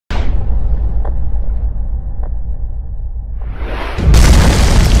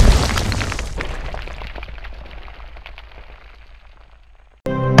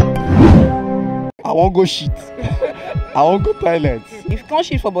I won't go shit. I won't go toilet. If you can't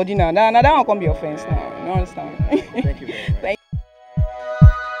shit for body now, that one can't be offense now. You understand? Thank you very much.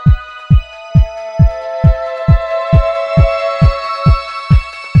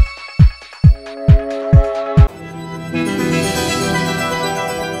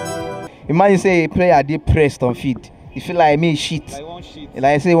 Imagine say a player dey pressed on feet. You feel like me shit. Like one shit.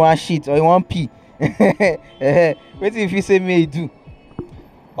 Like say one shit or you want pee. Wetin if you say me do?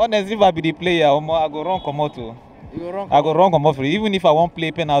 Honestly, if I be the player, I go run comot o. I go run comot free. Even if I wan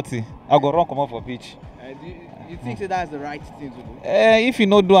play penalty, I go run comot for pitch. You think say that's the right thing to do? If you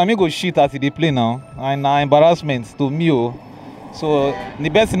no do, I go shit as they play now. And na embarrassment to me o. So the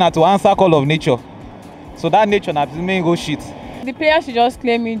best thing na to answer call of nature. So that nature na me go shit. The player should just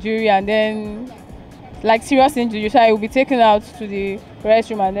claim injury and then, like serious injury, so he will be taken out to the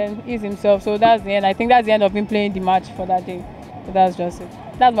restroom and then ease himself. So that's the end. I think that's the end of him playing the match for that day. So that's just it.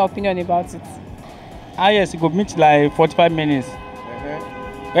 That's my opinion about it. Yes, it go meet like 45 minutes.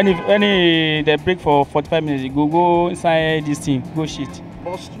 When they break for 45 minutes, you go inside this thing, go shit.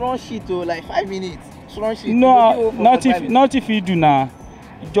 But strong shit oh, like 5 minutes. Strong shit. No, not if you do now.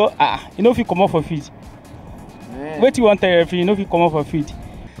 You know if you come off for feet. Wait you want to referee, you know if you come off for feet.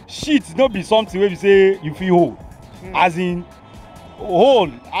 Shit no be something where you say you feel whole. As in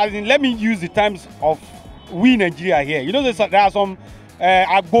let me use the times of we Nigeria here. You know there are some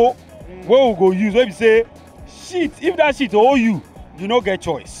agbo where we go use where we say shit, if that shit hold you no get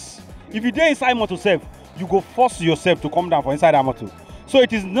choice. If you dey inside motor self, you go force yourself to come down for inside that motor. So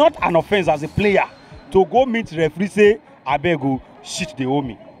it is not an offense as a player to go meet referee say abeg go shit dey hold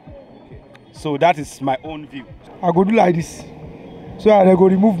me. So that is my own view. I go do like this, so they go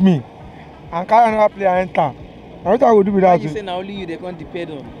remove me and carry another player enter. Now what I go do with that? You say na only you they can't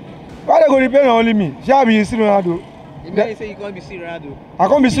depend on. Why they go depend on only me? Shall be see Ronaldo? You say you can't be see Ronaldo. I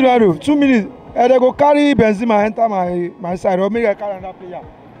can't be see Ronaldo. 2 minutes. They go carry Benzema enter my side or make I carry another player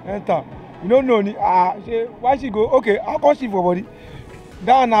enter. You don't know say why she go? Okay, how come she for body?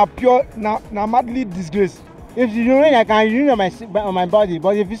 That na pure na madly disgrace. If you urine, I can urine on my body,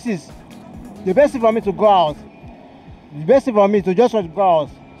 but if it is the best thing for me to go out. The best thing for me to just want to go out.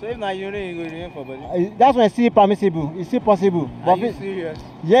 So if na urine, you go urine for body? That's why it's still permissible. It's still possible. Are you serious?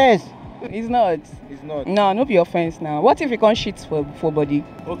 Yes. It's not. It's not. No be offense now. What if you can't shit for body?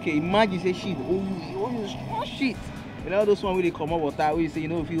 Okay, imagine say shit. Oh, strong shit. You know those one where they come up water, where you say you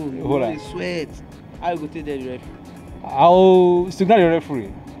know if you they sweat. How you go take that the referee? I'll signal the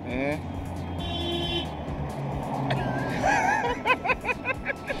referee.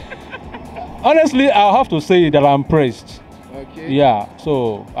 Honestly, I'll have to say that I'm pressed. Okay. Yeah,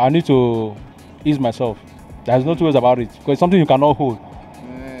 so I need to ease myself. There's no two ways about it because it's something you cannot hold.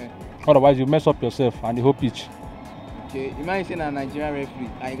 Otherwise, you mess up yourself and the whole pitch. Okay, imagine saying a Nigerian referee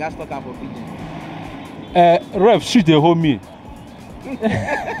and you got stuck up for pitch. Ref, shit, they hold me.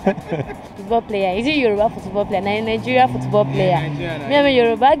 Football player. Is it Yoruba football player? Nigeria football player. Yeah, Me, I'm a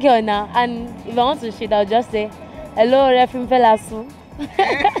Yoruba girl now, and if I want to shit, I'll just say, "Hello, referee felasu." I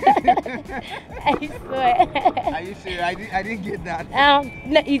swear. Are you serious? I didn't get that. No,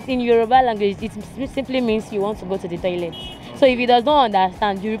 it's in Yoruba language. It simply means you want to go to the toilet. So if he does not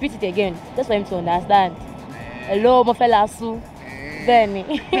understand, you repeat it again, just for him to understand. Hello, mo felasu. Then.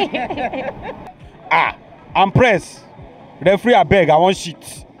 I'm pressed. Referee abeg, I want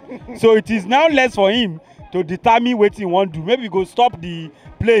shit. So it is now less for him to determine what he want to do. Maybe go stop the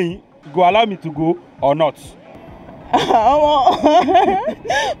playing, go allow me to go or not.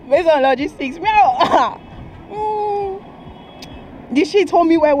 Based on logistics, this shit hold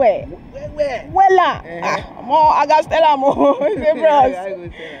me where? Wella. I got tell him more. I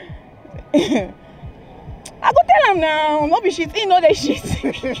go tell him now. Not be shit. He know the shit.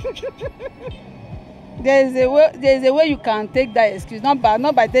 There's a way you can take that excuse. Not by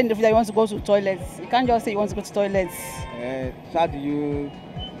telling the that you want to go to toilets. You can't just say you want to go to toilets. How do you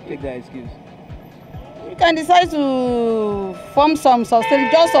take that excuse? You can decide to form some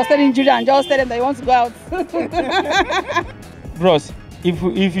sustain injury and just tell them that you want to go out. Bros,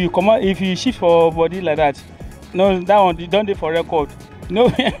 if you shift for body like that, no, that one you don't do for record. No.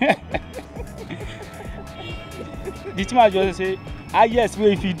 The team just say, yes, where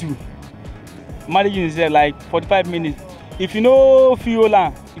if you do. Managing is there like 45 minutes. If you know feel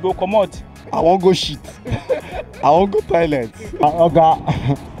you go come out. I won't go shit. I won't go toilet.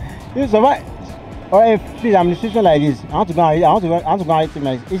 Okay. You survive. Or if please, I'm in a situation like this, I want to go eat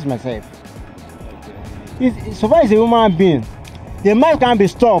myself. So far as a human being, the match can't be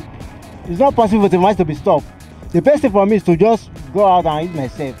stopped. It's not possible for the match to be stopped. The best thing for me is to just go out and eat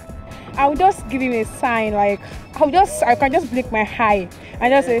myself. I would just give him a sign, like I can just blink my eye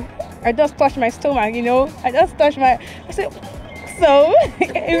and just say, I just touch my stomach, you know. I just touch my. I say, so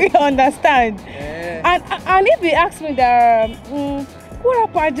if you understand. And if he asks me that, what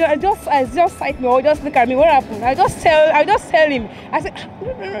happened? I just sight me or just look at me. What happened? I just tell him. I say,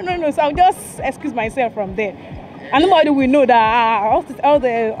 no. So I'll just excuse myself from there. And nobody will know that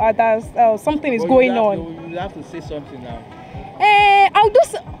something is going on. You have to say something now. I'll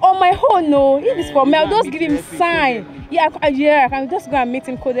just on my own. No, if it's for me, I'll just give him sign. Yeah, I can just go and meet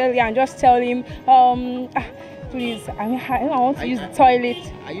him cordially and just tell him, please, I want to use the toilet.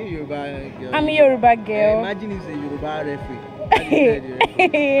 Are you Yoruba girl? I'm a Yoruba girl. Imagine it's a Yoruba referee.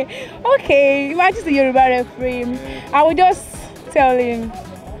 Okay, imagine the Yoruba referee. I will just tell him,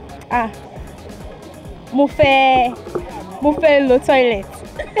 mo fẹ́ lo toilet.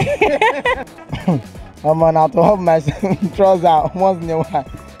 I'm on to have my trouser once in a while.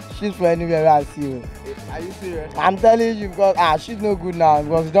 Shit for anywhere I see you. Are you serious? I'm telling you because shit no good now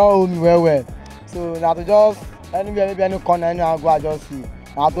because you don't hold me well. So now to just anywhere, maybe any corner, anywhere I go, I just see.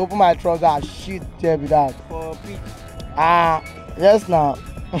 Now to open my trouser, shit there be that. For pitch? Yes now.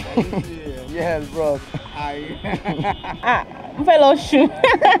 Are you serious? Yes, bro. Mo fẹ́ lọ shoe.